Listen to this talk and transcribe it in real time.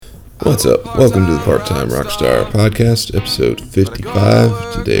What's up? Welcome to the Part-Time Rockstar Podcast, episode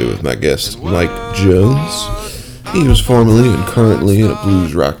 55. Today with my guest, Mike Jones. He was formerly and currently in a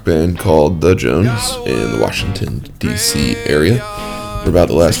blues rock band called The Jones in the Washington, D.C. area for about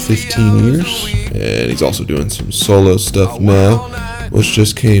the last 15 years. And he's also doing some solo stuff now, which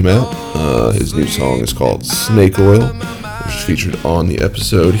just came out. His new song is called Snake Oil, which is featured on the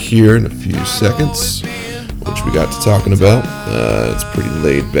episode here in a few seconds, which we got to talking about. It's pretty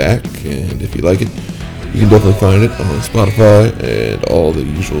laid back, and if you like it, you can definitely find it on Spotify and all the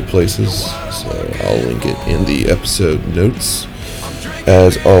usual places, so I'll link it in the episode notes.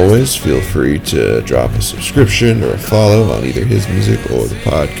 As always, feel free to drop a subscription or a follow on either his music or the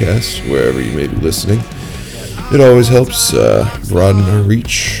podcast, wherever you may be listening. It always helps broaden our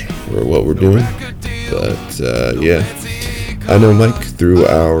reach for what we're doing, but yeah. I know Mike through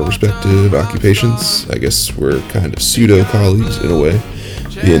our respective occupations. I guess we're kind of pseudo-colleagues in a way,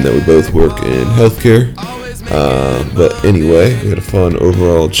 being that we both work in healthcare. But anyway, we had a fun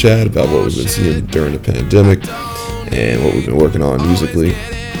overall chat about what we've been seeing during the pandemic and what we've been working on musically.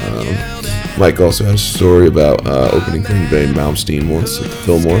 Mike also has a story about opening for Yngwie Malmsteen once at the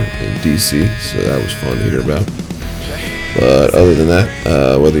Fillmore in DC, so that was fun to hear about. But other than that,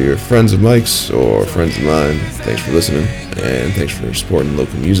 whether you're friends of Mike's or friends of mine, thanks for listening, and thanks for supporting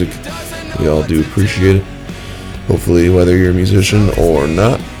local music. We all do appreciate it. Hopefully, whether you're a musician or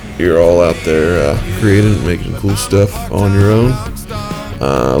not, you're all out there creating and making cool stuff on your own.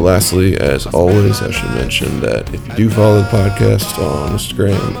 Lastly, as always, I should mention that if you do follow the podcast on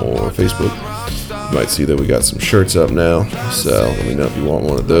Instagram or Facebook, you might see that we got some shirts up now, so let me know if you want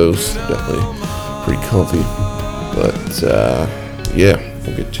one of those. They're definitely pretty comfy. But, yeah,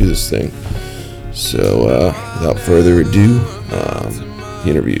 we'll get to this thing. So, without further ado, the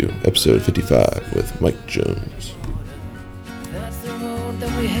interview, episode 55 with Mike Jones. That's the road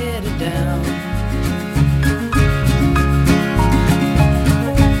that we headed down.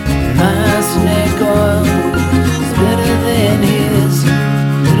 My snake oil is better than his.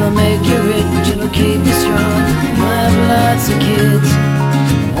 It'll make you rich, it'll keep you strong. I have lots of kids,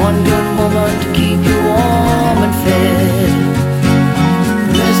 one good woman to keep you warm and fed.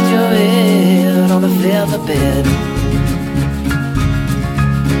 Rest your head on a feather bed.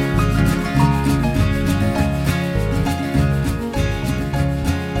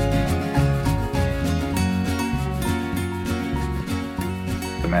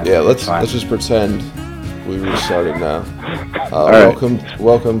 Yeah, let's just pretend we restarted now. Right.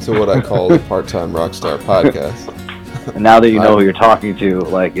 Welcome to what I call the Part-Time Rockstar Podcast. And now that you know who you're talking to,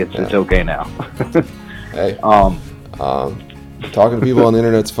 like it's okay now. Hey, talking to people on the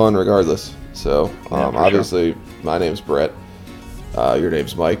internet's fun regardless. So, obviously, my name's Brett. Your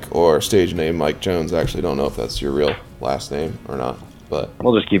name's Mike, or stage name Mike Jones. I actually don't know if that's your real last name or not, but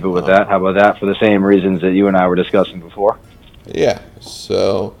We'll just keep it with that. How about that? For the same reasons that you and I were discussing before. yeah.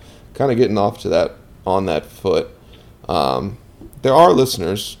 So, kind of getting off to that on that foot. There are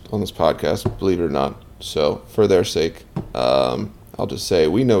listeners on this podcast, believe it or not. So, for their sake, I'll just say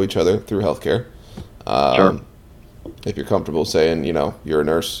we know each other through healthcare. Sure. If you're comfortable saying, you're a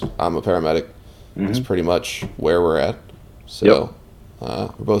nurse, I'm a paramedic, That's pretty much where we're at. So, we're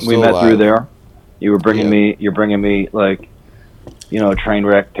both still alive. We met through there. You were bringing you're bringing me, like, train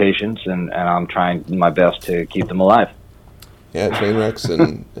wreck patients, and I'm trying my best to keep them alive. Yeah, train wrecks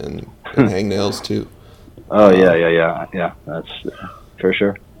and hangnails, too. Oh, yeah. That's for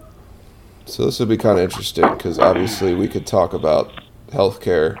sure. So this would be kind of interesting because obviously we could talk about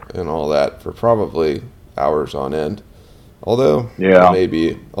healthcare and all that for probably hours on end. Although it may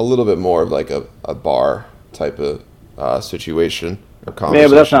be a little bit more of like a bar type of situation or conversation.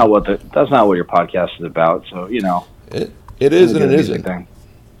 Yeah, but that's not what your podcast is about. So it is and it isn't. Thing.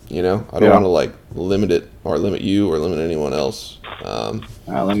 I don't want to like limit it or limit you or limit anyone else.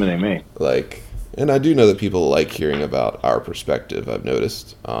 Not limiting me. And I do know that people like hearing about our perspective. I've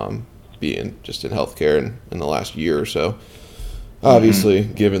noticed. Being just in healthcare in the last year or so. Obviously,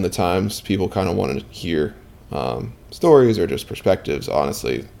 given the times, people kind of want to hear stories or just perspectives,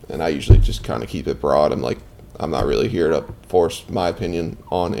 honestly. And I usually just kind of keep it broad. I'm not really here to force my opinion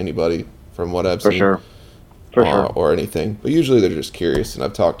on anybody from what I've seen. For sure. Or anything. But usually they're just curious. And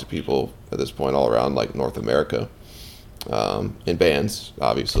I've talked to people at this point all around, like North America, in bands,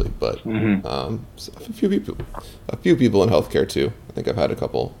 obviously. But a few people in healthcare, too. I think I've had a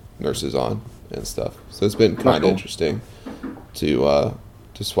couple nurses on and stuff, so it's been kind of interesting to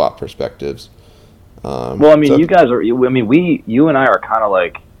swap perspectives. You guys are. You and I are kind of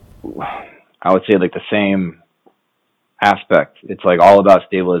like, I would say, like the same aspect. It's like all about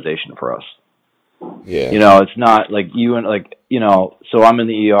stabilization for us. Yeah. You know, it's not like you and like, you know, so I'm in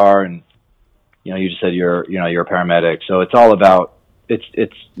the ER and, you know, you just said you're a paramedic. So it's all about,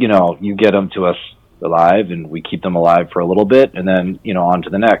 it's, you know, you get them to us alive and we keep them alive for a little bit and then, you know, on to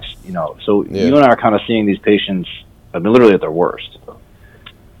the next, you know. So you and I are kind of seeing these patients, I mean, literally at their worst.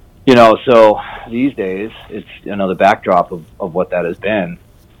 You know, so these days, it's, you know, the backdrop of what that has been,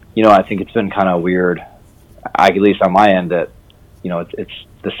 you know, I think it's been kind of weird, at least on my end, that, you know, it's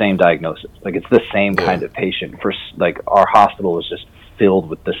the same diagnosis. Like, it's the same kind of patient. For, like, our hospital was just filled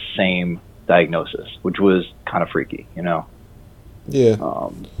with the same diagnosis, which was kind of freaky, you know? Yeah.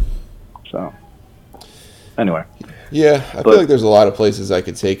 So, anyway. Yeah, I feel like there's a lot of places I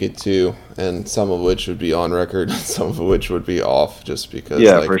could take it to, and some of which would be on record, and some of which would be off, just because.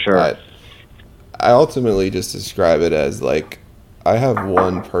 Yeah, like, for sure. I ultimately just describe it as, like, I have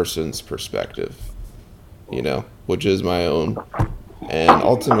one person's perspective, you know, which is my own, and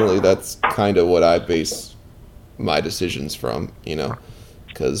ultimately that's kind of what I base my decisions from, you know,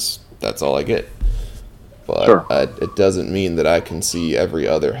 because that's all I get. But Sure. It doesn't mean that I can see every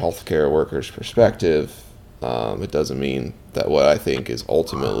other healthcare worker's perspective. It doesn't mean that what I think is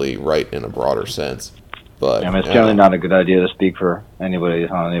ultimately right in a broader sense. But I mean, it's generally not a good idea to speak for anybody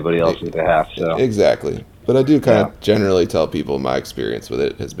on anybody else's behalf. So exactly. But I do kind of generally tell people my experience with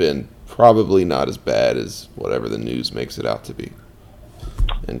it has been probably not as bad as whatever the news makes it out to be.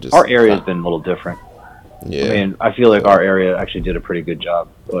 And just our area has been a little different. Yeah. I mean, I feel like our area actually did a pretty good job,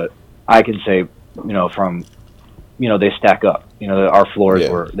 but I can say, you know, from, you know, they stack up. You know, our floors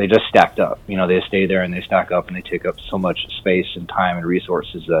they just stacked up. You know, they stay there and they stack up and they take up so much space and time and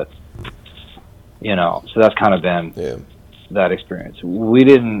resources that, you know, so that's kind of been that experience. We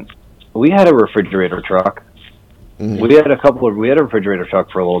had a refrigerator truck. Mm-hmm. We had a refrigerator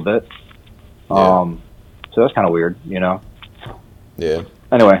truck for a little bit. So that's kind of weird, you know? Yeah.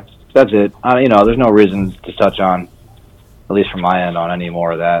 Anyway, that's it. You know, there's no reason to touch on, at least from my end, on any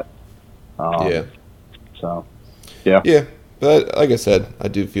more of that. So, yeah. Yeah. But like I said, I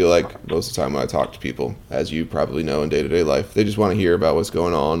do feel like most of the time when I talk to people, as you probably know in day-to-day life, they just want to hear about what's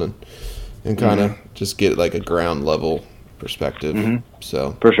going on and kind of just get like a ground level perspective. Mm-hmm.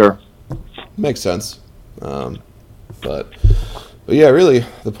 So for sure. Makes sense. But yeah, really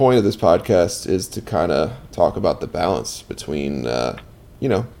the point of this podcast is to kind of talk about the balance between, you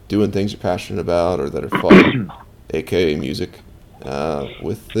know, doing things you're passionate about or that are fun, aka music,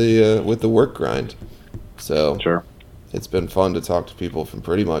 with the work grind. So sure. It's been fun to talk to people from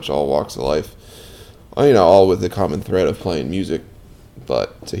pretty much all walks of life, you know, all with the common thread of playing music,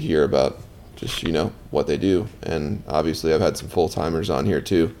 but to hear about just, you know, what they do. And obviously I've had some full-timers on here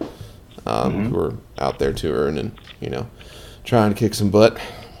too, who are out there touring and, you know, trying to kick some butt.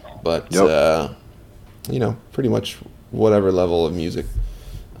 But, you know, pretty much whatever level of music,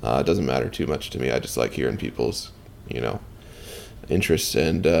 doesn't matter too much to me. I just like hearing people's, you know, interests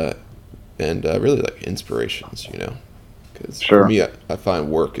and really like inspirations, you know. Because for me, I find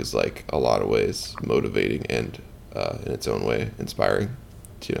work is like a lot of ways motivating and in its own way inspiring,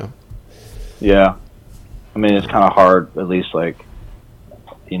 you know. Yeah, I mean it's kind of hard, at least like,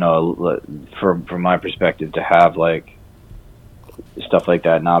 you know, from my perspective, to have like stuff like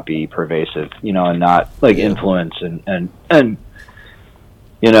that not be pervasive, you know, and not like influence and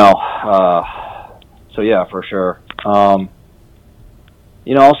you know, so yeah, for sure.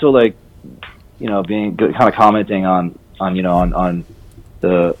 You know, also like, you know, being kind of commenting on you know on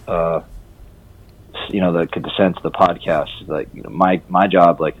the you know the sense of the podcast, like, you know, my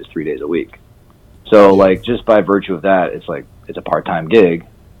job like is 3 days a week, so like just by virtue of that, it's like it's a part-time gig.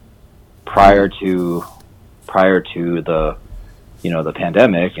 Prior to the, you know, the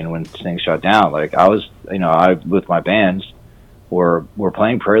pandemic and when things shut down, like I was, you know, I with my bands were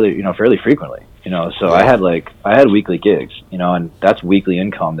playing fairly frequently, you know, so I had weekly gigs, you know, and that's weekly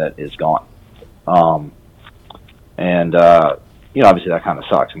income that is gone. And you know, obviously that kind of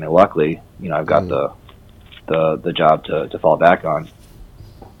sucks. I mean, luckily, you know, I've got the job to fall back on,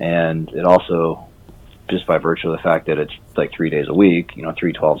 and it also, just by virtue of the fact that it's like 3 days a week, you know,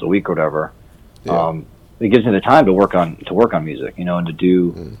 3 12s a week or whatever, it gives me the time to work on music, you know, and to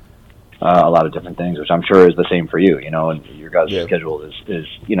do a lot of different things, which I'm sure is the same for you, you know, and your guys' schedule is,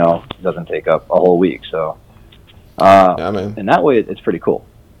 you know, doesn't take up a whole week, so in that way it's pretty cool.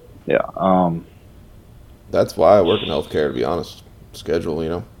 That's why I work in healthcare, to be honest. Schedule, you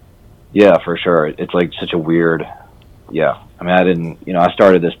know. Yeah, for sure. It's like such a weird. Yeah, I mean, I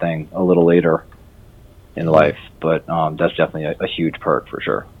started this thing a little later in life, but that's definitely a huge perk for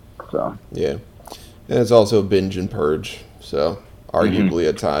sure. So yeah, and it's also binge and purge. So arguably,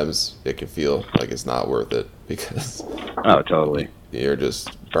 at times it can feel like it's not worth it because totally, you're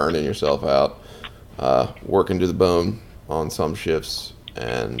just burning yourself out. working to the bone on some shifts,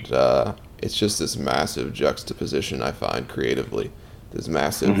 and it's just this massive juxtaposition I find creatively. This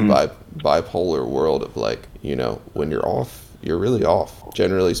massive bipolar world of like, you know, when you're off, you're really off.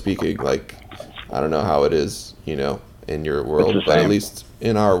 Generally speaking, like, I don't know how it is, you know, in your world, but at least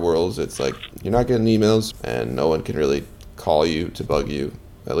in our worlds, it's like you're not getting emails and no one can really call you to bug you,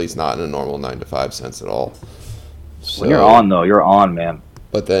 at least not in a normal 9 to 5 sense at all. So, when you're on, though, you're on, man.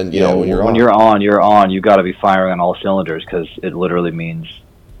 But then, you know, when you're on, you're on. You got to be firing on all cylinders because it literally means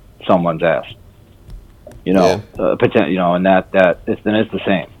someone's ass. You know, you know, and then it's the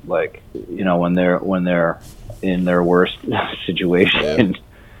same. Like, you know, when they're in their worst situation,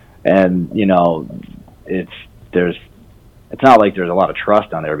 and you know, it's not like there's a lot of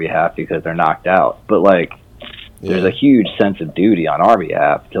trust on their behalf because they're knocked out, but like there's a huge sense of duty on our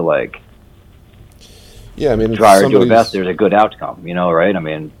behalf to like. Yeah, I mean, try to do our best. There's a good outcome, you know, right? I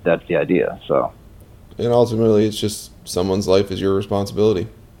mean, that's the idea. So, and ultimately, it's just someone's life is your responsibility.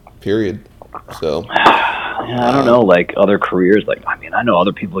 Period. So, I don't know, like other careers. Like, I mean, I know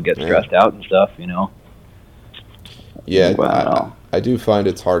other people get stressed out and stuff, you know. Yeah, I do find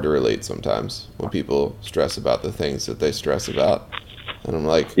it's hard to relate sometimes when people stress about the things that they stress about, and I'm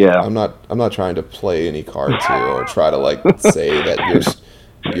like, I'm not trying to play any cards here or try to like say that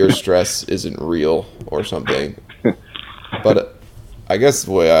your stress isn't real or something. But I guess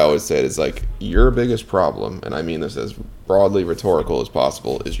the way I always say it is like your biggest problem, and I mean this as broadly rhetorical as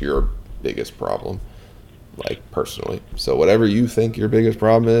possible, is your biggest problem, like personally. So whatever you think your biggest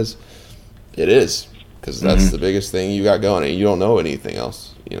problem is, it is, because that's the biggest thing you got going, and you don't know anything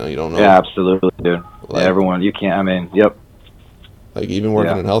else. You know, you don't know. Yeah, absolutely, dude. Like, everyone, you can't. I mean, like even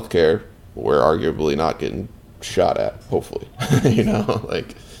working in healthcare, we're arguably not getting shot at, hopefully. You know,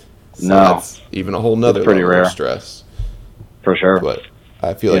 like, so that's even a whole nother level of stress. For sure. But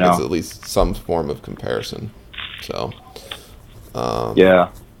I feel like it's at least some form of comparison. So,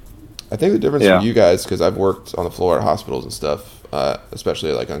 I think the difference for you guys, because I've worked on the floor at hospitals and stuff,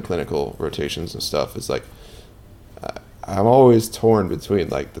 especially like on clinical rotations and stuff, is like I'm always torn between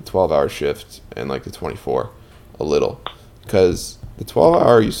like the 12-hour shift and like the 24 a little, because the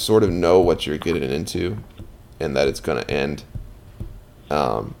 12-hour you sort of know what you're getting into and that it's going to end.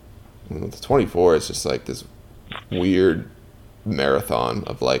 And with the 24, it's just like this weird marathon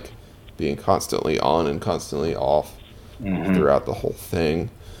of like being constantly on and constantly off throughout the whole thing.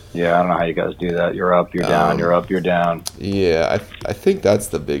 Yeah, I don't know how you guys do that. You're up, you're down, you're up, you're down. Yeah, I think that's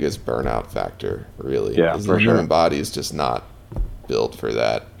the biggest burnout factor, really. Yeah, for sure. The human body is just not built for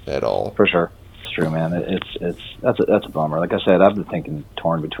that at all. For sure. It's true, man. That's a bummer. Like I said, I've been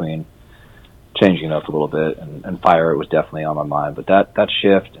torn between changing it up a little bit, and fire, it was definitely on my mind. But that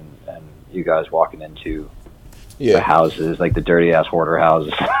shift and you guys walking into the houses, like the dirty ass hoarder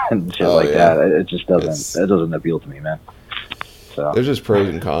houses and shit that, it just doesn't appeal to me, man. So there's just pros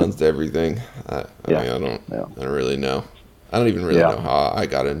and cons to everything. I mean, I don't really know. I don't even really know how I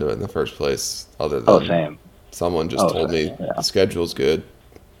got into it in the first place, other than someone just told me the schedule's good.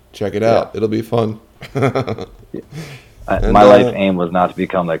 Check it out. It'll be fun. My life aim was not to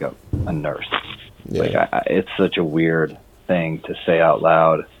become like a nurse. Like it's such a weird thing to say out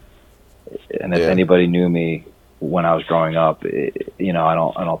loud. And if anybody knew me when I was growing up, you know,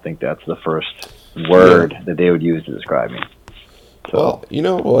 I don't think that's the first word that they would use to describe me. So. Well, you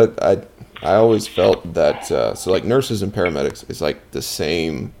know what? I always felt that so like nurses and paramedics is like the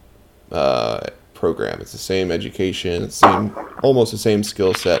same program. It's the same education. It's almost the same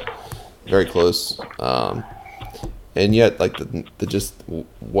skill set. Very close. And yet, like the just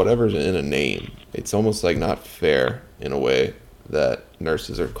whatever's in a name, it's almost like not fair in a way that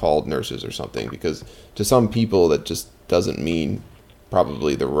nurses are called nurses or something, because to some people that just doesn't mean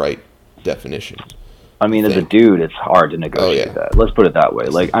probably the right definition. I mean, as a dude, it's hard to negotiate that. Let's put it that way.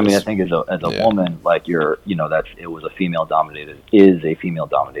 Like, I mean, I think as a woman, like is a female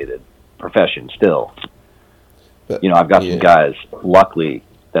dominated profession still. But, you know, I've got some guys, luckily,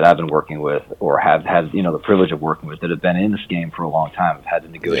 that I've been working with or have had, you know, the privilege of working with that have been in this game for a long time. Have had to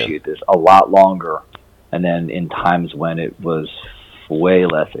negotiate this a lot longer, and then in times when it was way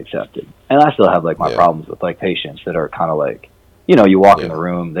less accepted. And I still have like my problems with like patients that are kind of like, you know, you walk in the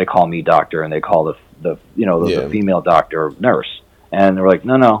room, they call me doctor, and they call the female doctor nurse, and they're like,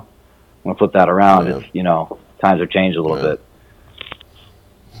 no, I'm gonna flip that around. It's, you know, times have changed a little bit.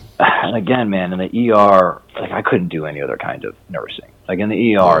 And again, man, in the ER, like I couldn't do any other kind of nursing. Like in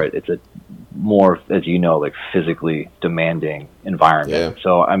the ER, it's a more, as you know, like physically demanding environment.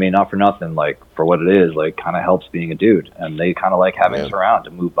 So I mean, not for nothing, like for what it is, like kind of helps being a dude, and they kind of like having us around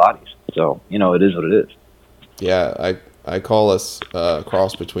to move bodies. So you know, it is what it is. Yeah, I call us a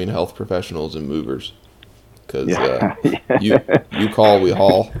cross between health professionals and movers, because you call, we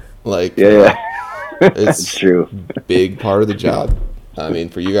haul. Like, it's true. Big part of the job. I mean,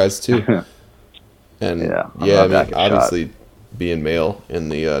 for you guys too. And I mean, obviously, being male in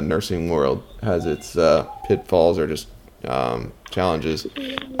the nursing world has its pitfalls or just challenges.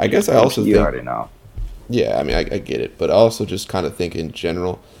 I guess I also you think, already know. Yeah, I mean, I get it, but I also just kind of think in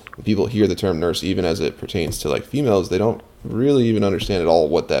general, when people hear the term nurse, even as it pertains to like females, they don't really even understand at all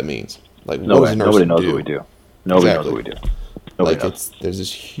what that means. Like, what does nursing nobody knows do? what we do. Nobody knows what we do. Nobody Like, knows. there's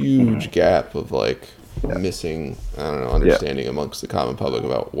this huge gap of like missing, I don't know, understanding amongst the common public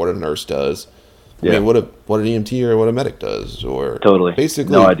about what a nurse does. I mean, what an EMT or what a medic does, or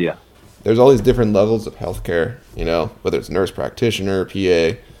basically no idea. There's all these different levels of healthcare, you know, whether it's nurse practitioner,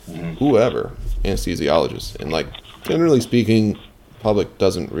 PA, whoever, anesthesiologist, and like generally speaking, public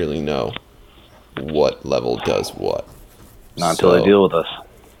doesn't really know what level does what. Not until they deal with us.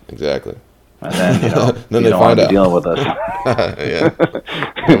 Exactly. And then, then you they don't find want to out. be dealing with us.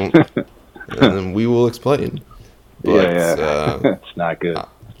 and then we will explain. But, it's not good.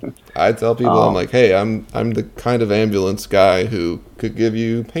 I tell people, I'm like, hey, I'm the kind of ambulance guy who could give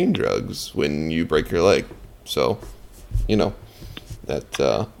you pain drugs when you break your leg. So, you know,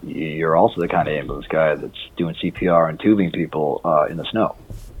 that... You're also the kind of ambulance guy that's doing CPR and tubing people in the snow.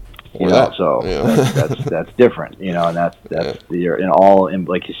 That's different, you know, and that's you're in all, in,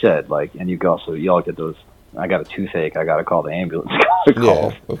 like you said, like, and you all get those, I got a toothache, I got to call the ambulance.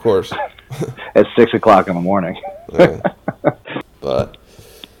 Yeah, of course. At 6 o'clock in the morning. But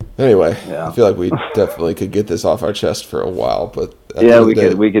anyway, I feel like we definitely could get this off our chest for a while, but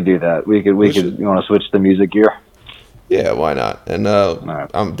we could do that. We could. You want to switch the music gear? Yeah, why not? And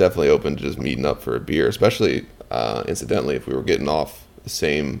I'm definitely open to just meeting up for a beer, especially incidentally if we were getting off the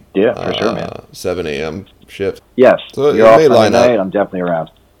same for sure, man. 7 a.m. shift. Yes, so you're off Sunday night. I'm definitely around.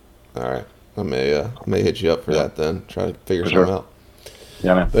 All right, I may hit you up for that then. Try to figure something out.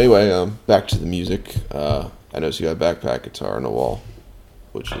 Yeah, man. But anyway, back to the music. I noticed you got a backpack guitar on the wall,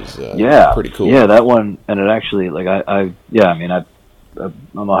 which is pretty cool. Yeah, that one, and it actually, like, I'm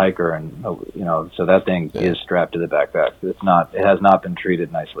a hiker, and you know, so that thing is strapped to the backpack. It has not been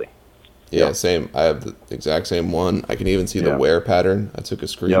treated nicely. Yeah, same. I have the exact same one. I can even see the wear pattern. I took a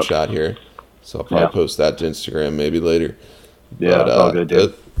screenshot here, so I'll probably post that to Instagram maybe later. Yeah, but, it's all good,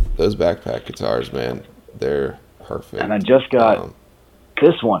 dude. Those backpack guitars, man, they're perfect. And I just got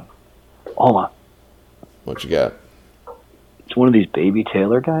this one. Hold on. What you got? It's one of these Baby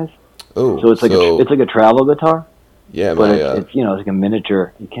Taylor guys. Oh, so it's like a travel guitar. Yeah, but it's it's like a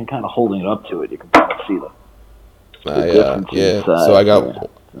miniature. You can kind of holding it up to it. You can kind of see the yeah. So I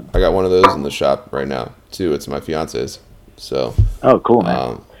got one of those in the shop right now too. It's my fiance's. So cool,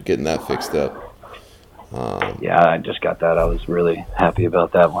 man. Getting that fixed up. I just got that. I was really happy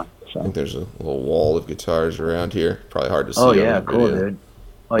about that one. So. I think there's a little wall of guitars around here. Probably hard to see. Oh yeah, cool, dude.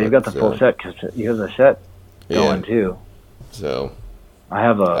 Oh, you got the full set because you have the set going too. So I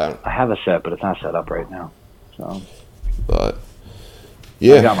have a set, but it's not set up right now. So, but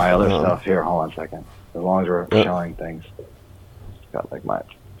yeah, I got my other stuff here. Hold on a second. As long as we're showing things, got like my.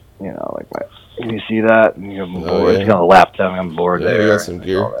 You see that? I'm bored. It's got a laptop. I'm bored there. You got some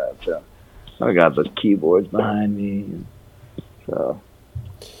gear. All that, so. I got the keyboards behind me. So,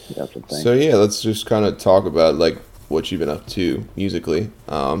 I got some things. So yeah, let's just kind of talk about like what you've been up to musically.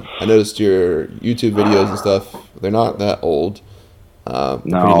 I noticed your YouTube videos and stuff. They're not that old. Pretty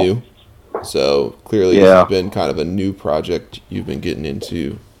new. So clearly this has been kind of a new project you've been getting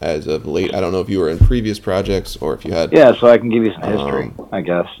into as of late. I don't know if you were in previous projects or if you had... Yeah, so I can give you some history, I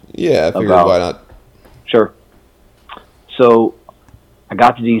guess. Yeah, I figured why not. Sure. So I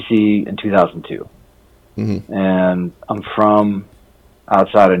got to D.C. in 2002. Mm-hmm. And I'm from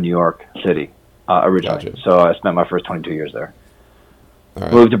outside of New York City originally. Gotcha. So I spent my first 22 years there.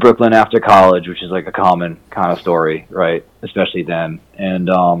 Right. Moved to Brooklyn after college, which is like a common kind of story, right? Especially then. And,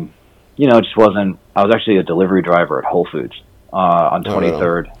 it just wasn't... I was actually a delivery driver at Whole Foods on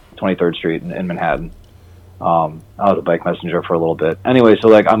 23rd Street in Manhattan. I was a bike messenger for a little bit. Anyway, so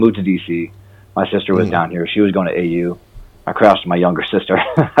like I moved to D.C. My sister was down here. She was going to AU. I crashed my younger sister.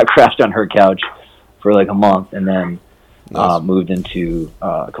 I crashed on her couch for like a month and then moved into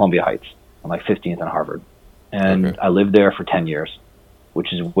Columbia Heights on like 15th and Harvard. And I lived there for 10 years,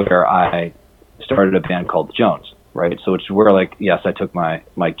 which is where I started a band called The Jones, right? So it's where like, yes, I took my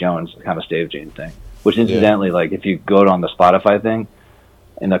Mike Jones kind of staging thing, which incidentally, like if you go on the Spotify thing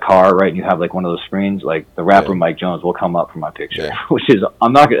in the car, right, and you have like one of those screens, like the rapper Mike Jones will come up from my picture, which is, I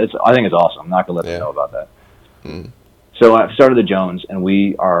think it's awesome. I'm not going to let them know about that. So I started The Jones and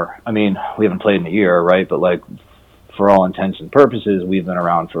we haven't played in a year, right? But like for all intents and purposes, we've been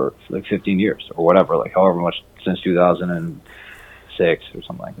around for like 15 years or whatever, like however much since 2006 or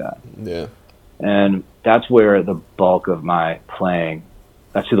something like that. Yeah. And that's where the bulk of my playing,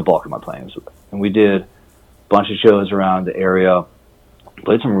 that's who the bulk of my playing was with. And we did a bunch of shows around the area,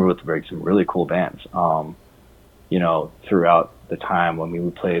 played some really cool bands, you know, throughout the time when we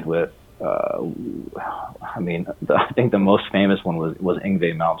played with, I think the most famous one was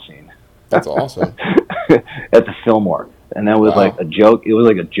Yngwie Malmsteen. That's awesome. At the Fillmore. And that was like a joke. It was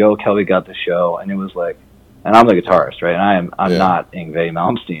like a joke how we got the show. And it was like, and I'm the guitarist, right? And I'm not Yngwie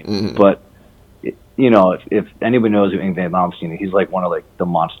Malmsteen. But, you know, if anybody knows who Yngwie Malmsteen is, he's like one of like the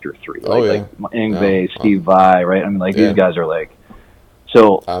Monster Three. Like Yngwie, Steve Vai, right? I mean, like these guys are like,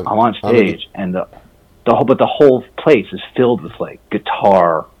 so I'm on stage and the whole place is filled with like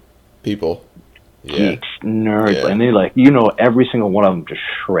guitar people. Geeks, nerds, and they like, you know, every single one of them just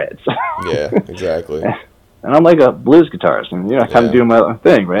shreds. Yeah, exactly. And I'm like a blues guitarist, and you know, I kind of doing my own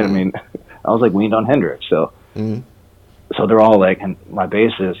thing, right? I mean, I was like weaned on Hendrix, so so they're all like, and my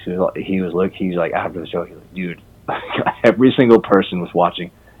bassist, he's like after the show, he's like, dude, every single person was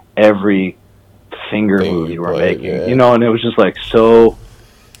watching every finger move you were making, you know, and it was just like so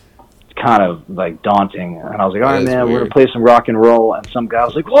kind of like daunting, and I was like, all right, man, we're gonna play some rock and roll, and some guy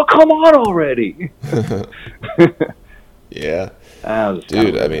was like, well, come on already. Yeah,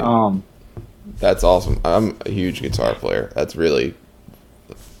 dude, I mean, that's awesome. I'm a huge guitar player. That's really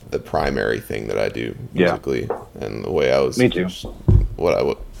the primary thing that I do musically, and the way I was, me too, what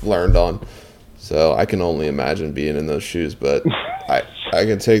I learned on. So I can only imagine being in those shoes, but I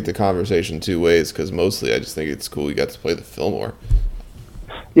can take the conversation two ways, because mostly I just think it's cool you got to play the Fillmore.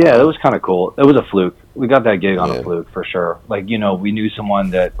 Yeah, that was kind of cool. It was a fluke. We got that gig on a fluke for sure. Like, you know, we knew someone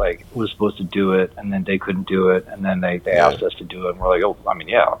that like was supposed to do it, and then they couldn't do it, and then they asked us to do it, and we're like, oh, I mean,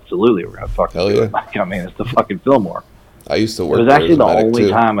 yeah, absolutely, we're gonna fucking do it. Like, I mean, it's the fucking Fillmore. I used to work. It was actually the only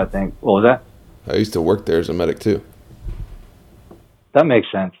time I think. What was that? I used to work there as a medic too. That makes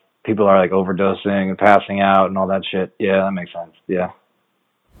sense. People are like overdosing and passing out and all that shit. Yeah, that makes sense. Yeah,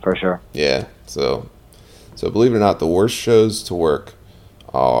 for sure. Yeah. So believe it or not, the worst shows to work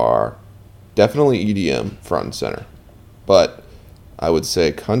are definitely EDM front and center, but I would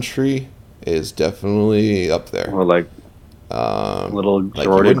say country is definitely up there. Or like little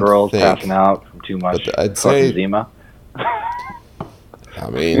Georgia girls passing out from too much I'd say Zima. I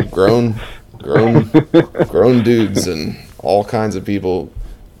mean, grown dudes and all kinds of people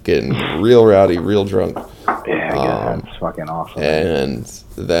getting real rowdy, real drunk. Yeah, that's fucking awesome. And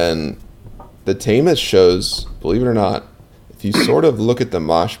then the tamest shows, believe it or not, if you sort of look at the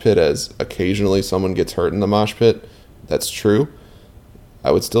mosh pit as occasionally someone gets hurt in the mosh pit, that's true. I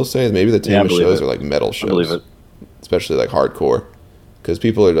would still say maybe the tamest shows are like metal shows. I believe it. Especially like hardcore. Because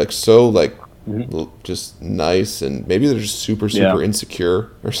people are like so like just nice, and maybe they're just super insecure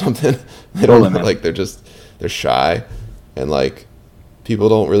or something. They don't like, they're shy, and like people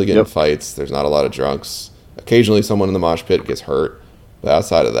don't really get in fights. There's not a lot of drunks. Occasionally someone in the mosh pit gets hurt, but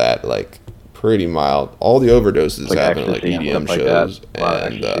outside of that, like pretty mild. All the overdoses like happen at like EDM shows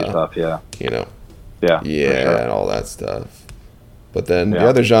and stuff, you know, sure. and all that stuff. But then the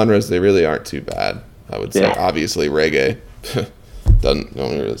other genres, they really aren't too bad. I would say obviously reggae. Don't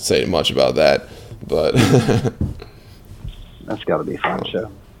really say much about that, but that's got to be a fun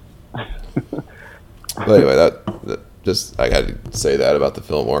show. But anyway, that just I got to say that about the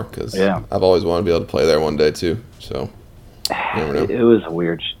Fillmore, because I've always wanted to be able to play there one day too. So you never know. It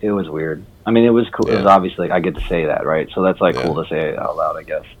was weird. I mean, it was cool. It was obviously like, I get to say that, right? So that's like cool to say out loud, I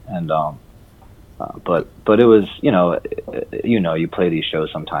guess. And but it was, you play these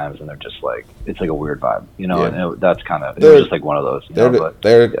shows sometimes, and they're just like, it's like a weird vibe, and that's kind of, it was just like one of those.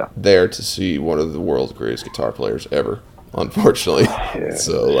 They're there to see one of the world's greatest guitar players ever, unfortunately.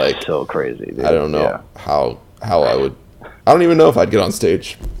 So like, so crazy, dude. I don't know how I would. I don't even know if I'd get on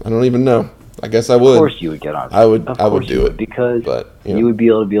stage. I don't even know. I guess I would. Of course you would get on stage. I would do it. Because you would be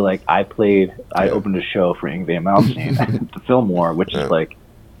able to be like, I opened a show for Yngwie Malmsteen at the Fillmore, which is like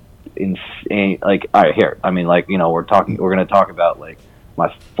insane. Like, all right, here. I mean, like, we're going to talk about like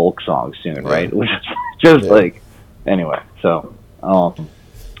my folk song soon, right? Which is just like, anyway. So that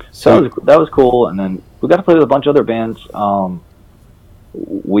was cool. And then we got to play with a bunch of other bands.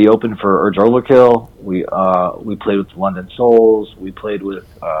 We opened for Urge Overkill. We played with the London Souls. We played with.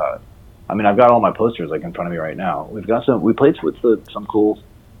 I've got all my posters like in front of me right now. We played with some cool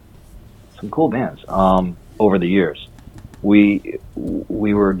bands over the years. We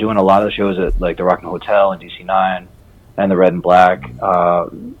were doing a lot of shows at like the Rock and Hotel and DC9 and the Red and Black,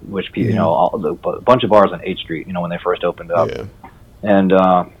 which a bunch of bars on 8th Street. When they first opened up, and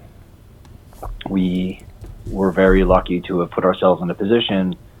we we're very lucky to have put ourselves in a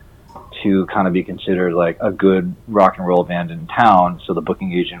position to kind of be considered like a good rock and roll band in town. So the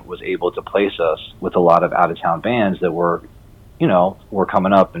booking agent was able to place us with a lot of out of town bands that were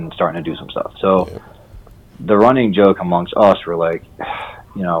coming up and starting to do some stuff. So the running joke amongst us were like,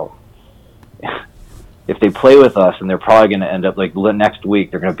 if they play with us, and they're probably going to end up like next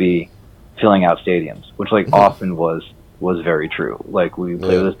week, they're going to be filling out stadiums, which like often was very true. Like we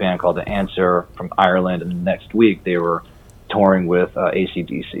played with this band called The Answer from Ireland, and the next week they were touring with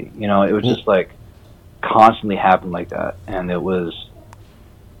AC/DC. It was just like constantly happened like that, and it was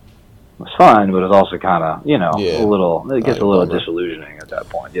fun, but it was also kind of a little. It gets a little disillusioning at that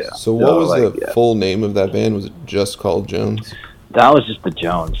point. Yeah. So what was the full name of that band? Was it just called Jones? That was just the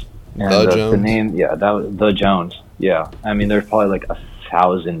Jones. And Jones. The name, that was the Jones. Yeah. I mean, there's probably like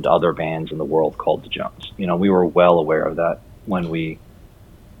 1,000 other bands in the world called the Jones. We were well aware of that when we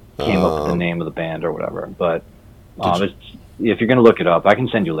came up with the name of the band or whatever. But if you're going to look it up, I can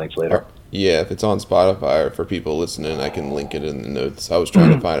send you links later. Yeah, if it's on Spotify or for people listening, I can link it in the notes. I was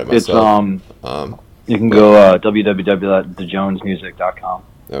trying to find it myself. You can go www.thejonesmusic.com.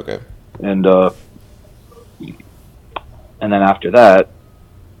 Okay. And then after that,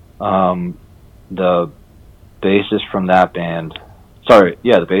 the bassist from that band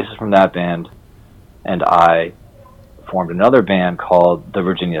and I formed another band called the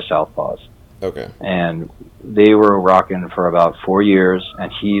Virginia Southpaws. Okay. And they were rocking for about 4 years,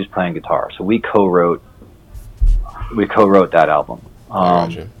 and he's playing guitar. So we co-wrote that album.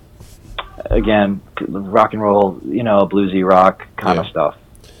 Gotcha. Again, rock and roll, bluesy rock kind of stuff.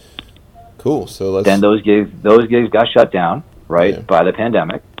 Cool. So then those gigs got shut down, right, by the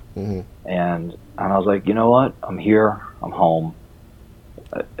pandemic. Mm-hmm. And I was like, you know what? I'm here. I'm home.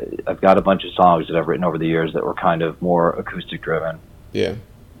 I've got a bunch of songs that I've written over the years that were kind of more acoustic driven. Yeah.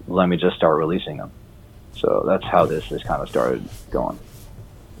 Let me just start releasing them. So that's how this has kind of started going.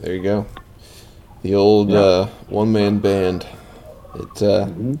 There you go. The old one-man band.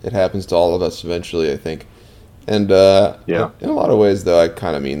 It happens to all of us eventually, I think. And in a lot of ways, though, I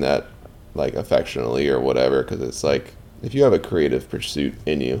kind of mean that like affectionately or whatever, because it's like if you have a creative pursuit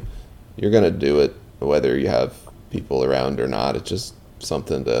in you, you're going to do it whether you have people around or not. It's just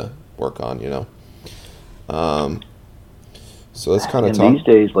something to work on, So let's kind of talk. These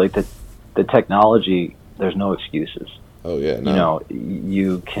days, like the technology, there's no excuses. Oh yeah, no.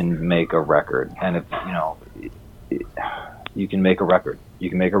 You can make a record, and if you can make a record, you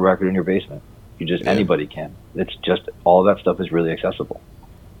can make a record in your basement. Anybody can. It's just all of that stuff is really accessible.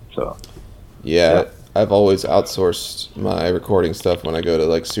 So. Yeah, I've always outsourced my recording stuff when I go to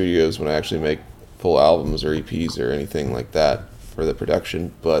like studios when I actually make full albums or EPs or anything like that for the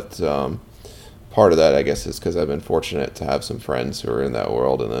production. But part of that, I guess, is because I've been fortunate to have some friends who are in that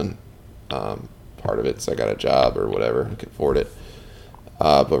world, and then part of it's I got a job or whatever, I can afford it.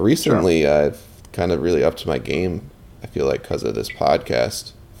 But recently, I've kind of really upped my game, I feel like, because of this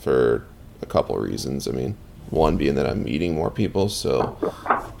podcast for a couple of reasons. I mean, one being that I'm meeting more people, so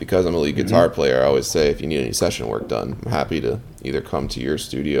because I'm a lead guitar player, I always say if you need any session work done, I'm happy to either come to your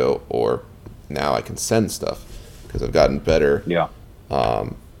studio or now I can send stuff because I've gotten better. Yeah.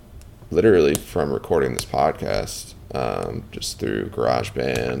 Literally from recording this podcast, just through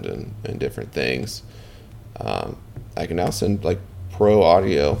GarageBand and different things. I can now send like pro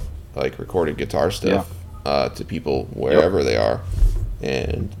audio, like recorded guitar stuff, to people wherever they are,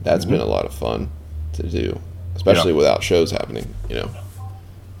 and that's been a lot of fun to do, especially without shows happening.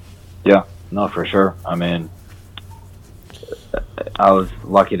 Yeah, no, for sure. I mean, I was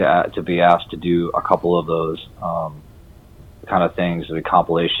lucky to be asked to do a couple of those kind of things, the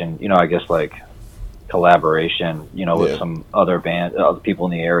compilation, I guess like collaboration, with some other people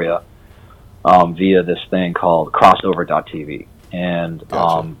in the area, via this thing called crossover.tv. And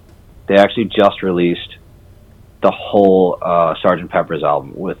Gotcha. They actually just released the whole Sgt. Pepper's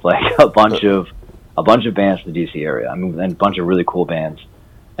album with like a bunch of bands in the DC area. I mean, and a bunch of really cool bands.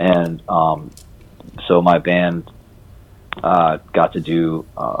 And so my band got to do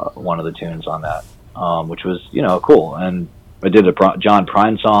one of the tunes on that, which was cool. And I did a John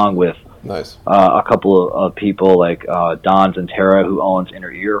Prine song with a couple of people like Don Zantera, who owns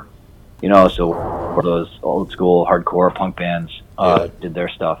Inner Ear, so those old school hardcore punk bands did their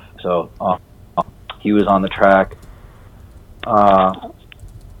stuff. So he was on the track.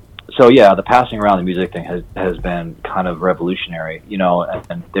 So yeah, the passing around the music thing has been kind of revolutionary,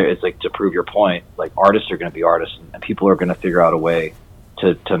 and there it's like, to prove your point, like artists are going to be artists, and people are going to figure out a way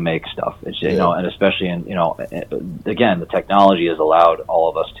to make stuff. It's, and especially in, again, the technology has allowed all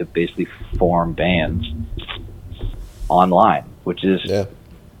of us to basically form bands online, which is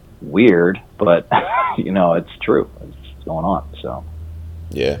weird, but it's true. It's going on. So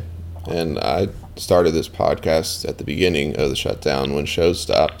Yeah. And I started this podcast at the beginning of the shutdown when shows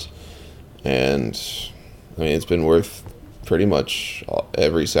stopped. And I mean, it's been worth pretty much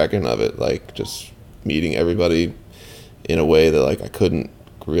every second of it. Like, just meeting everybody in a way that, like, I couldn't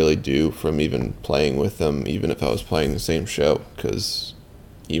really do from even playing with them, even if I was playing the same show. Because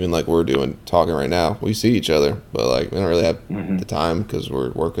even like we're talking right now, we see each other, but like we don't really have the time because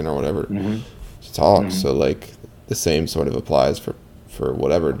we're working or whatever to talk. So like the same sort of applies for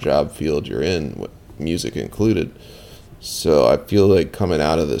whatever job field you're in, music included. So I feel like coming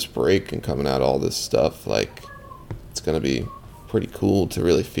out of this break and coming out of all this stuff, like it's going to be pretty cool to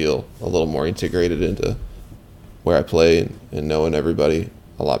really feel a little more integrated into where I play and knowing everybody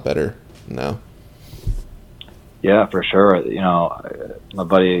a lot better now. Yeah, for sure. My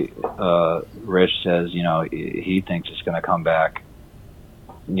buddy Rich says, he thinks it's going to come back.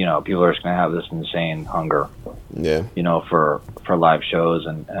 People are just going to have this insane hunger. Yeah. For live shows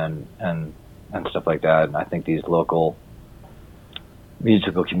and stuff like that. And I think these local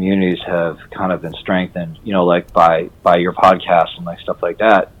musical communities have kind of been strengthened, like by your podcast and like stuff like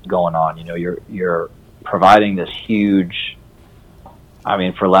that going on. You're providing this huge, I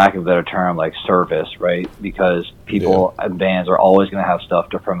mean, for lack of a better term, like service, right? Because people and bands are always going to have stuff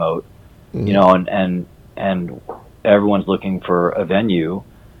to promote, and everyone's looking for a venue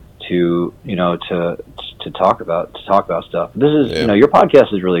to talk about stuff. This is, your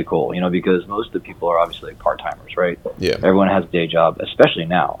podcast is really cool, because most of the people are obviously part-timers, right? Yeah. Everyone has a day job, especially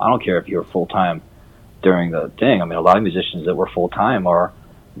now. I don't care if you're full-time during the thing. I mean, a lot of musicians that were full-time are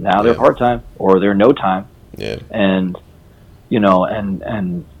now they're part-time or they're no time. Yeah. And,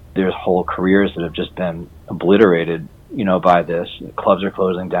 and there's whole careers that have just been obliterated, by this. Clubs are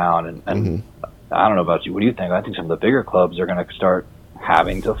closing down and I don't know about you. What do you think? I think some of the bigger clubs are going to start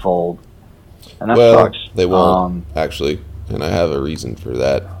having to fold. And that sucks. They won't, actually. And I have a reason for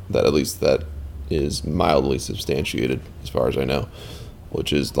that at least that is mildly substantiated as far as I know,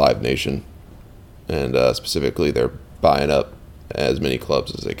 which is Live Nation. And specifically, they're buying up as many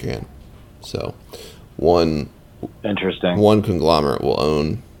clubs as they can. So one conglomerate will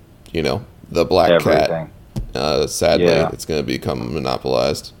own, the Black everything. Cat. Sadly, it's going to become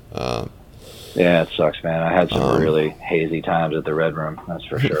monopolized. Yeah, it sucks, man. I had some really hazy times at the Red Room, that's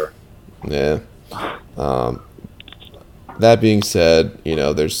for sure. Yeah. That being said,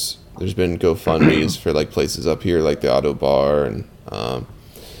 there's been GoFundMes for like places up here like the Auto Bar and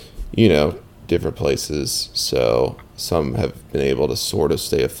different places. So some have been able to sort of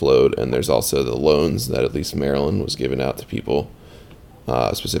stay afloat, and there's also the loans that at least Maryland was giving out to people,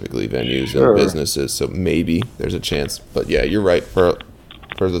 specifically venues and businesses. So maybe there's a chance. But yeah, you're right. For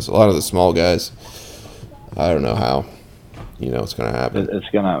this, a lot of the small guys, I don't know how. It's going to happen. It's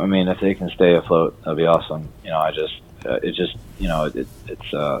going to, I mean, if they can stay afloat, that'd be awesome.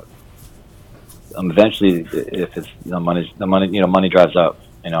 Eventually, if it's money drives up,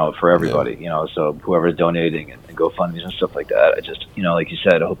 for everybody, so whoever's donating and GoFundMes and stuff like that, I just, like you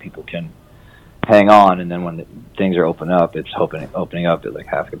said, I hope people can hang on. And then when things are opening up, it's opening up at like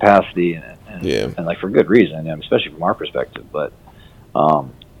half capacity and like for good reason, especially from our perspective. But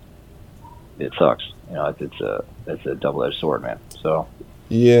it sucks. It's a double-edged sword, man. So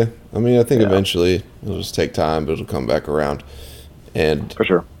yeah, I mean, I think eventually it'll just take time, but it'll come back around. And for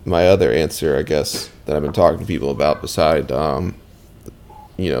sure, my other answer, I guess, that I've been talking to people about, beside small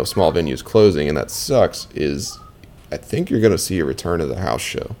venues closing, and that sucks, is I think you're going to see a return of the house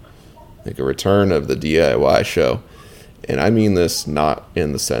show, like a return of the DIY show. And I mean this not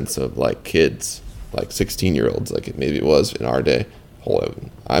in the sense of like kids, like 16-year-olds, like maybe it was in our day.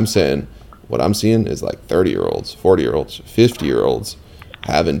 I'm saying what I'm seeing is like 30-year-olds, 40-year-olds, 50-year-olds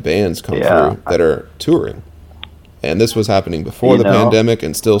having bands come through that are touring. And this was happening before the pandemic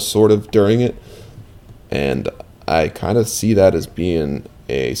and still sort of during it. And I kind of see that as being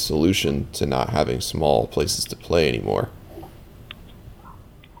a solution to not having small places to play anymore.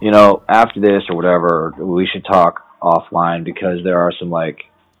 After this or whatever, we should talk offline, because there are some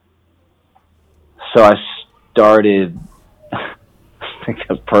so I started, I think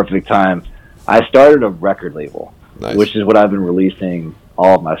that's perfect time. I started a record label, which is what I've been releasing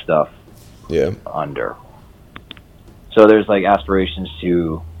all of my stuff under. So there's like aspirations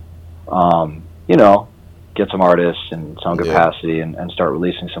to, get some artists and some capacity and start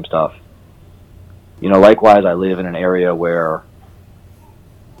releasing some stuff. Likewise, I live in an area where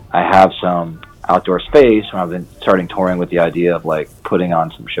I have some outdoor space, and I've been starting touring with the idea of like putting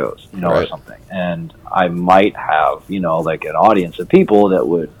on some shows, or something. And I might have, like an audience of people that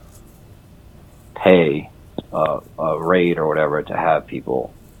would pay a rate or whatever to have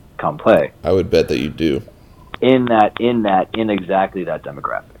people come play. I would bet that you do. In exactly that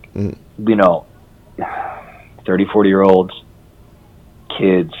demographic. Mm. You know, 30, 40-year-olds,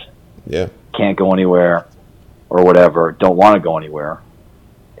 kids, Yeah. can't go anywhere or whatever, don't want to go anywhere,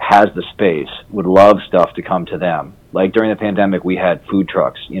 has the space, would love stuff to come to them. Like during the pandemic, we had food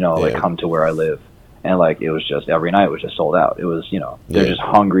trucks, like come to where I live. And like, it was just every night was just sold out. It was, they're just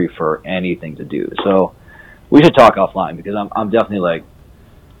hungry for anything to do. So we should talk offline because I'm definitely like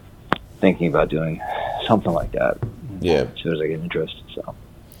thinking about doing something like that. Yeah. As soon as I get interest. So,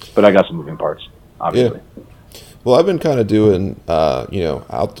 but I got some moving parts, obviously. Yeah. Well, I've been kind of doing,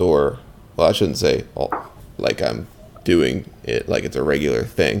 outdoor. Well, I shouldn't say like I'm doing it like it's a regular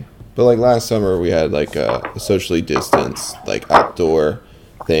thing. But like last summer, we had like a socially distanced like outdoor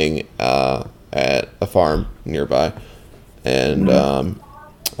thing at a farm nearby, and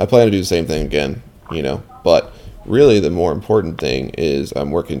I plan to do the same thing again. But really, the more important thing is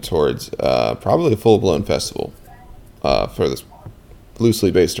I'm working towards probably a full-blown festival for this,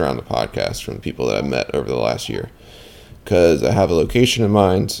 loosely based around the podcast from the people that I've met over the last year. Because I have a location in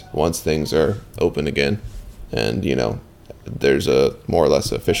mind once things are open again, and there's a more or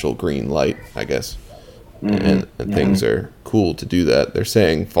less official green light, I guess, and things are cool to do that. They're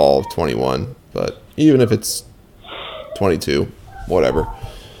saying fall of 21, but even if it's 22, whatever,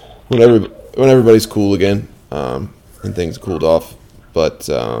 when everybody's cool again, and things cooled off. But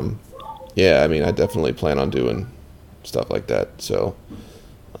yeah, I mean, I definitely plan on doing stuff like that. So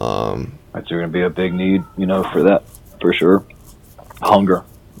That's going to be a big need, for that, for sure. Hunger,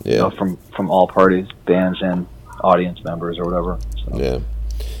 from all parties, bands and audience members or whatever. So,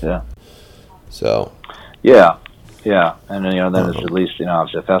 yeah. So. Yeah, and then then it's at least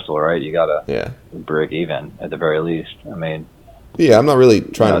obviously a festival, right? You gotta break even at the very least. I mean. Yeah, I'm not really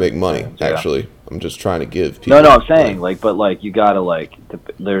trying to make money. Actually, I'm just trying to give people. No, I'm saying but you gotta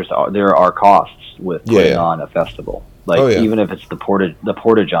there are costs with putting on a festival. Even if it's the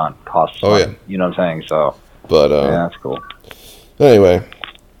portage on costs money. Yeah. You know what I'm saying? So. But that's cool. Anyway,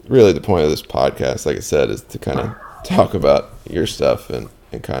 really, the point of this podcast, like I said, is to kind of talk about your stuff and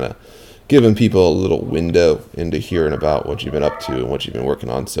kind of giving people a little window into hearing about what you've been up to and what you've been working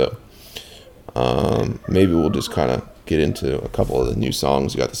on. So maybe we'll just kind of get into a couple of the new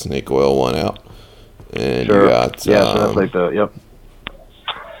songs. You got the Snake Oil one out, and sure. You got so that's like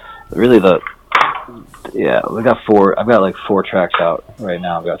really we got four. I've got like 4 tracks out right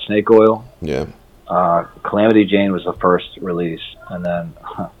now. I've got Snake Oil. Yeah. Calamity Jane was the first release, and then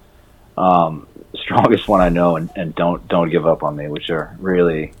Strongest One I Know and Don't Give Up on Me, which are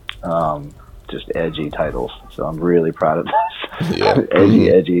really just edgy titles. So I'm really proud of this. Yeah.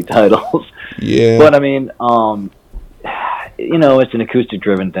 edgy titles. Yeah. But I mean, it's an acoustic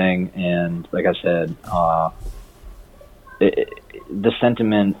driven thing, and like I said, the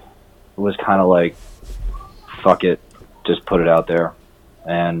sentiment was kind of like, fuck it, just put it out there,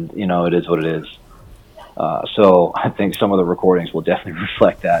 and it is what it is. So I think some of the recordings will definitely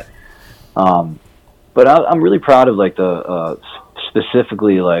reflect that. But I'm really proud of like the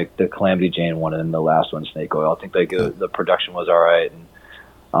specifically like the Calamity Jane one and the last one, Snake Oil. I think the production was all right. And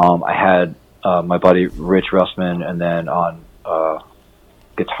I had my buddy Rich Russman, and then on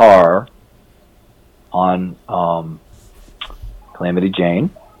guitar on Calamity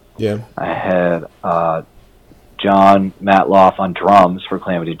Jane. Yeah. I had John Matloff on drums for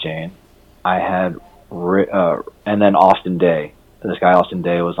Calamity Jane. I had and then Austin Day. This guy Austin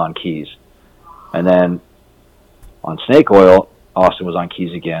Day was on keys. And then on Snake Oil, Austin was on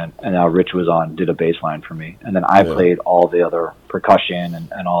keys again, and now Rich did a bass line for me. And then I played all the other percussion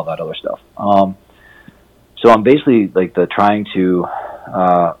and all that other stuff. So I'm basically like trying to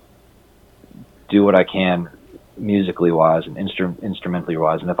do what I can musically wise and instrumentally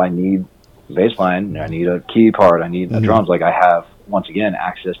wise. And if I need a bass line, I need a key part, I need a drums, like I have, once again,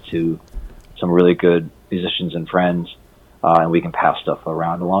 access to some really good musicians and friends, and we can pass stuff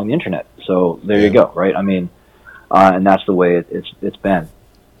around along the internet. So there you go, right? I mean, and that's the way it's been.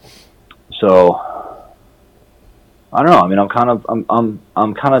 So I don't know. I mean, I'm kind of, I'm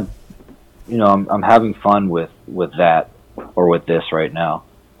having fun with that or with this right now.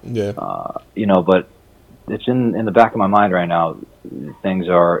 Yeah. But it's in the back of my mind right now. Things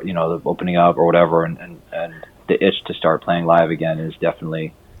are, they're opening up or whatever, and the itch to start playing live again is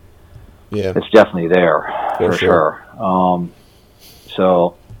definitely. Yeah. It's definitely there for sure.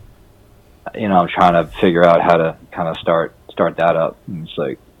 So, I'm trying to figure out how to kind of start that up. And it's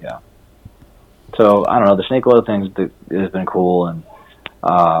like, yeah. So I don't know. The Snake Oil thing has been cool, and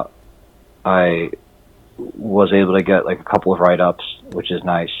I was able to get like a couple of write-ups, which is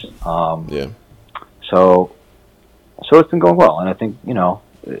nice. So it's been going well, and I think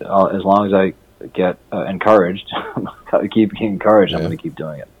as long as I get encouraged, keep getting encouraged, I'm Yeah. going to keep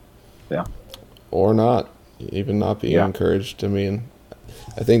doing it. Yeah. Or not, even not being Yeah. encouraged. I mean,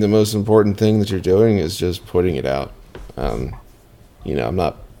 I think the most important thing that you're doing is just putting it out. I'm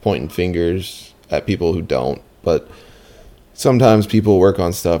not pointing fingers at people who don't, but sometimes people work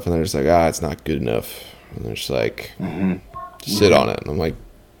on stuff and they're just like, it's not good enough. And they're just like, sit on it. And I'm like,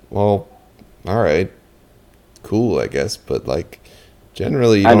 well, all right, cool, I guess. But like,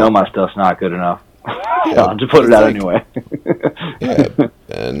 generally, I know my stuff's not good enough. Yeah, I'll just put it it's out like- anyway. yeah,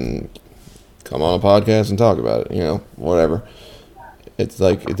 and come on a podcast and talk about it, whatever. It's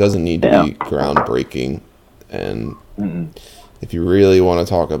like, it doesn't need to be groundbreaking. And if you really want to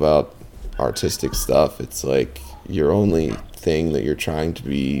talk about artistic stuff, it's like your only thing that you're trying to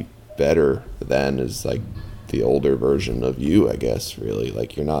be better than is like the older version of you, I guess, really.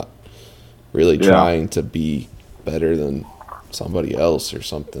 Like, you're not really trying to be better than somebody else or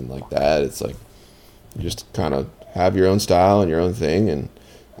something like that. It's like you just kind of have your own style and your own thing, and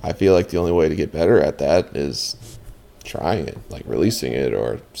I feel like the only way to get better at that is trying it, like releasing it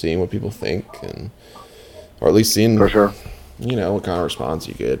or seeing what people think, or at least seeing For sure. what kind of response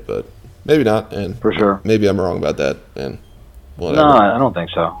you get. But maybe not, and For sure. maybe I'm wrong about that, and whatever. No, I don't think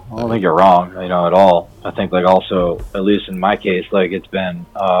so. I don't think you're wrong, at all. I think, like, also, at least in my case, like, it's been,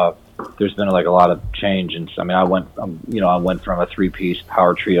 there's been, like, a lot of change. And I mean, I went from a 3-piece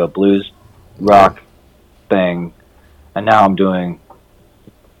power trio blues rock thing, and now I'm doing,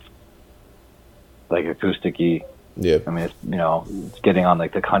 like, acoustic-y. Yeah. I mean, it's getting on,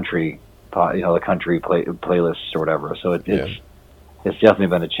 like, the country, the country playlists or whatever. So it's definitely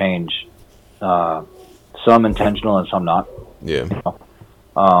been a change. Some intentional and some not. Yeah.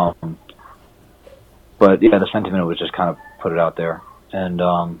 But yeah, the sentiment was just kind of put it out there, and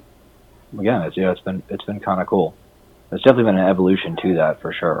again, it's been kind of cool. It's definitely been an evolution to that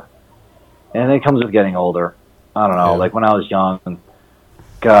for sure, and it comes with getting older. I don't know, Yeah. like when I was young,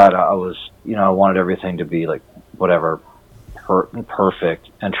 God, I was I wanted everything to be like whatever, perfect,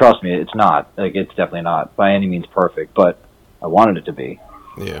 and trust me, it's not. Like, it's definitely not by any means perfect, but I wanted it to be,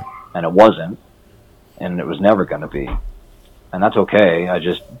 Yeah. and it wasn't, and it was never going to be. And that's okay. I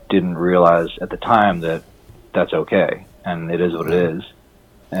just didn't realize at the time that that's okay. And it is what it is.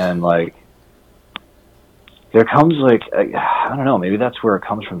 And, like, there comes, like, I don't know, maybe that's where it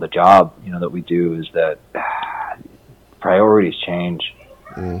comes from the job, that we do, is that priorities change.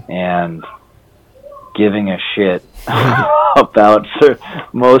 And giving a shit about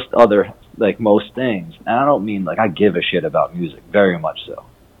most things. And I don't mean, like, I give a shit about music, very much so.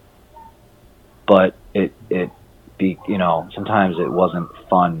 But sometimes it wasn't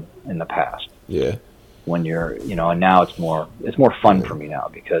fun in the past. Yeah. When you're, and now it's more fun for me now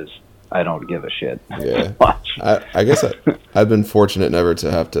because I don't give a shit. Yeah. Much. I guess I've been fortunate never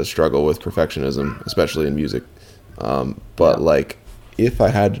to have to struggle with perfectionism, especially in music. But like, if I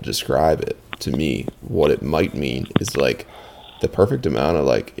had to describe it to me, what it might mean is like the perfect amount of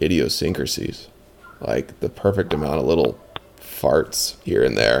like idiosyncrasies, like the perfect amount of little farts here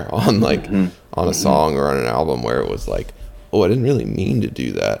and there on like on a song or on an album where it was like, oh, I didn't really mean to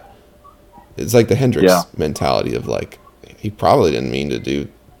do that. It's like the Hendrix mentality of like, he probably didn't mean to do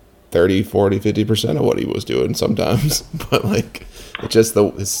 30, 40, 50% of what he was doing sometimes, but like it just,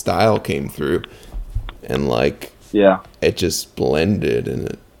 his style came through and like, it just blended and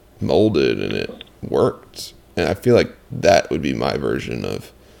it molded and it worked. And I feel like that would be my version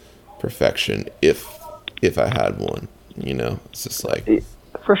of perfection if I had one. It's just like,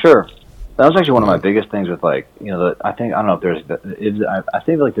 for sure. That was actually one of my biggest things with, like, I think, I don't know if there's, I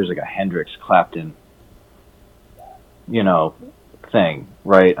think like there's like a Hendrix Clapton, thing,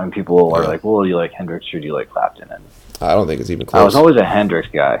 right? And people are like, well, do you like Hendrix or do you like Clapton? And I don't think it's even close. I was always a Hendrix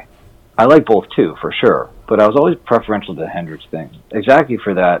guy. I like both too, for sure. But I was always preferential to the Hendrix thing, exactly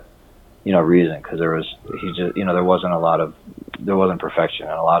for that, reason. Because there wasn't perfection,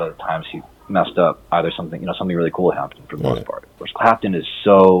 and a lot of the times he messed up either something really cool happened for the most part. Whereas Clapton is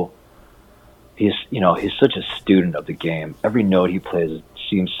he's such a student of the game. Every note he plays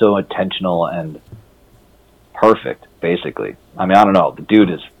seems so intentional and perfect, basically. I mean, I don't know. The dude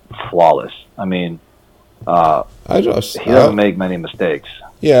is flawless. I mean, he doesn't make many mistakes.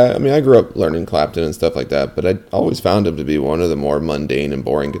 Yeah, I mean, I grew up learning Clapton and stuff like that, but I always found him to be one of the more mundane and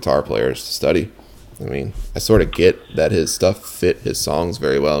boring guitar players to study. I mean, I sort of get that his stuff fit his songs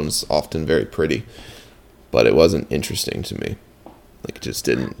very well and it's often very pretty, but it wasn't interesting to me. Like, it just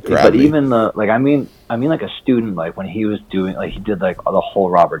didn't grab me. But even I mean like a student, like when he was doing, like he did like the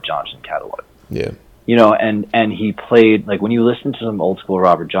whole Robert Johnson catalog. Yeah. and he played, like, when you listen to some old school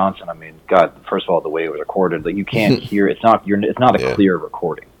Robert Johnson, I mean, God, first of all, the way it was recorded, like, you can't hear, it's not a clear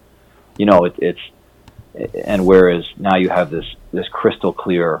recording. And whereas now you have this crystal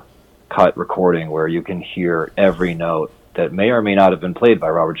clear cut recording where you can hear every note that may or may not have been played by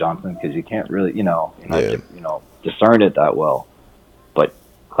Robert Johnson, because you can't really, discern it that well. But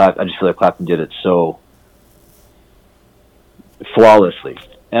I just feel like Clapton did it so flawlessly,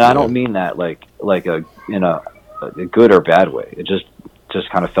 and I don't mean that like in a good or bad way. It just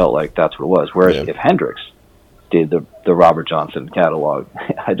kind of felt like that's what it was. Whereas if Hendrix did the Robert Johnson catalog,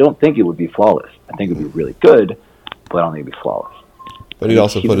 I don't think it would be flawless. I think it would be really good, but I don't think it'd be flawless. But he'd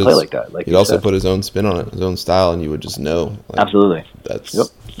also put put his own spin on it, his own style, and you would just know. Like, absolutely.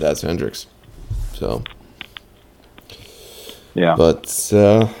 That's Hendrix. So. Yeah. But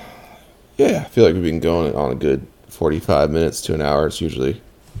I feel like we've been going on a good 45 minutes to an hour. It's usually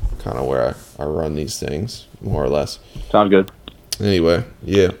kind of where I run these things, more or less. Sounds good. Anyway,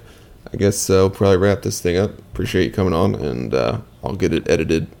 I guess we'll probably wrap this thing up. Appreciate you coming on, and I'll get it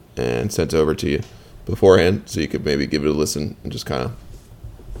edited and sent over to you beforehand, so you could maybe give it a listen and just kind of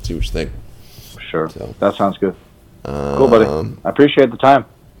see what you think. Sure. So, that sounds good. Cool, buddy. I appreciate the time.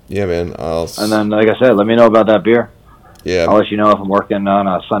 Yeah, man. And then, like I said, let me know about that beer. Yeah. I'll let you know if I'm working on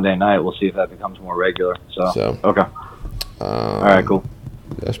a Sunday night. We'll see if that becomes more regular. So. Okay. All right, cool.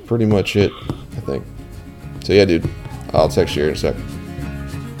 That's pretty much it, I think. So, yeah, dude. I'll text you here in a sec.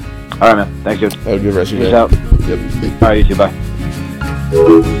 All right, man. Thanks, dude. Have a good rest of your Peace day. out. Yep. All right, you too. Bye.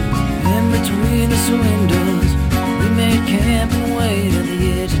 In between us windows, we made camp and wait at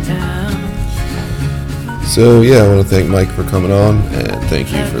the edge of town. So I want to thank Mike for coming on, and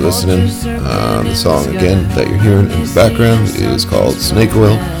thank you for listening. The song again that you're hearing in the background is called Snake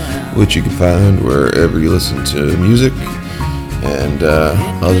Oil, which you can find wherever you listen to music. And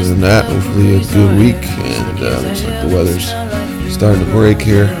other than that, hopefully a good week. And looks like the weather's starting to break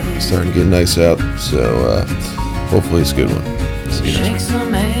here, starting to get nice out. So hopefully it's a good one. See you next Shake week.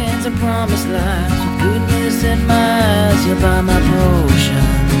 some hands and promise lives with goodness in my eyes. You'll buy my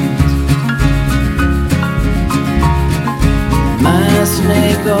potions. My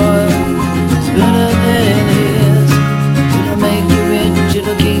snake oil is better than his. It'll make you rich,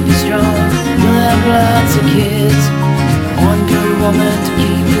 it'll keep you strong. You'll have lots of kids. One good woman to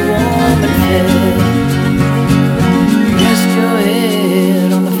keep you warm and fed. Rest your head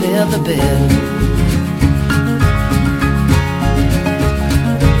on the feather bed.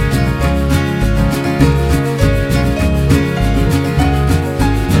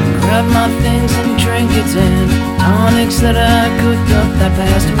 Grab my things and trinkets and tonics that I cooked up that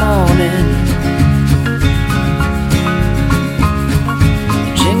past morning.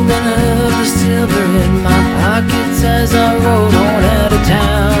 Jingling of the silver in my pockets as I rode on out of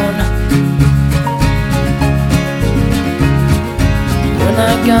town. When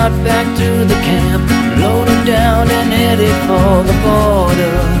I got back to the camp, loaded down and headed for the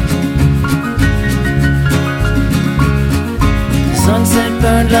border. Sunset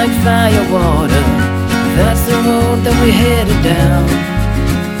burned like fire water. That's the road that we headed down.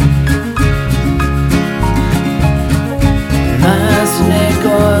 My snake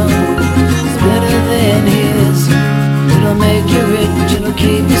oil is better than his. It'll make you rich, it'll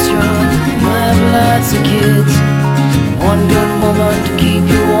keep you strong. You'll have lots of kids. One good woman to keep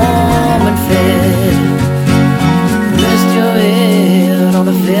you warm and fed. Rest your head on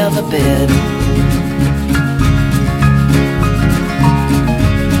the feather bed.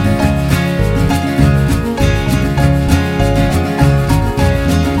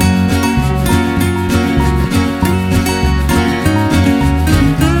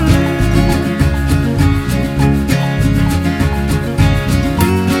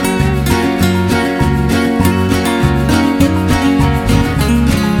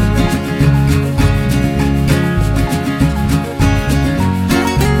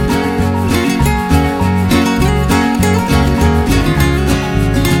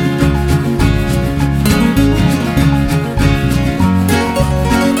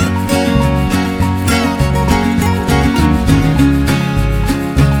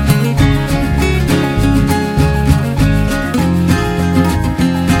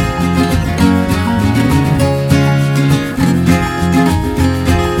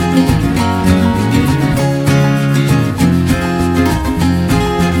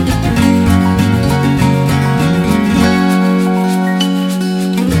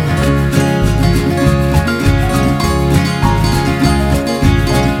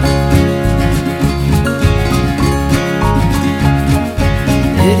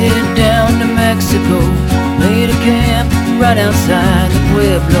 Headed down to Mexico, made a camp right outside the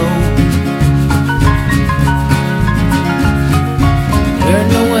Pueblo.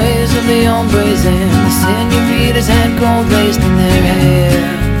 hombres and the senoritas had gold laced in their hair.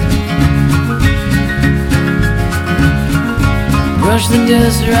 Brush the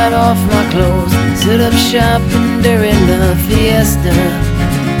dust right off my clothes, set up shop during the fiesta.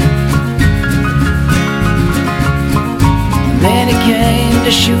 The man he came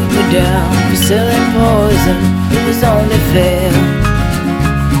to shoot me down for selling poison, it was only fair.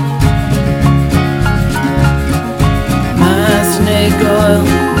 My snake oil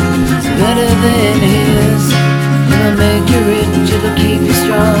is better than his. It'll make you rich, it'll keep you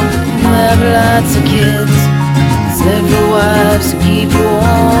strong, you'll have lots of kids.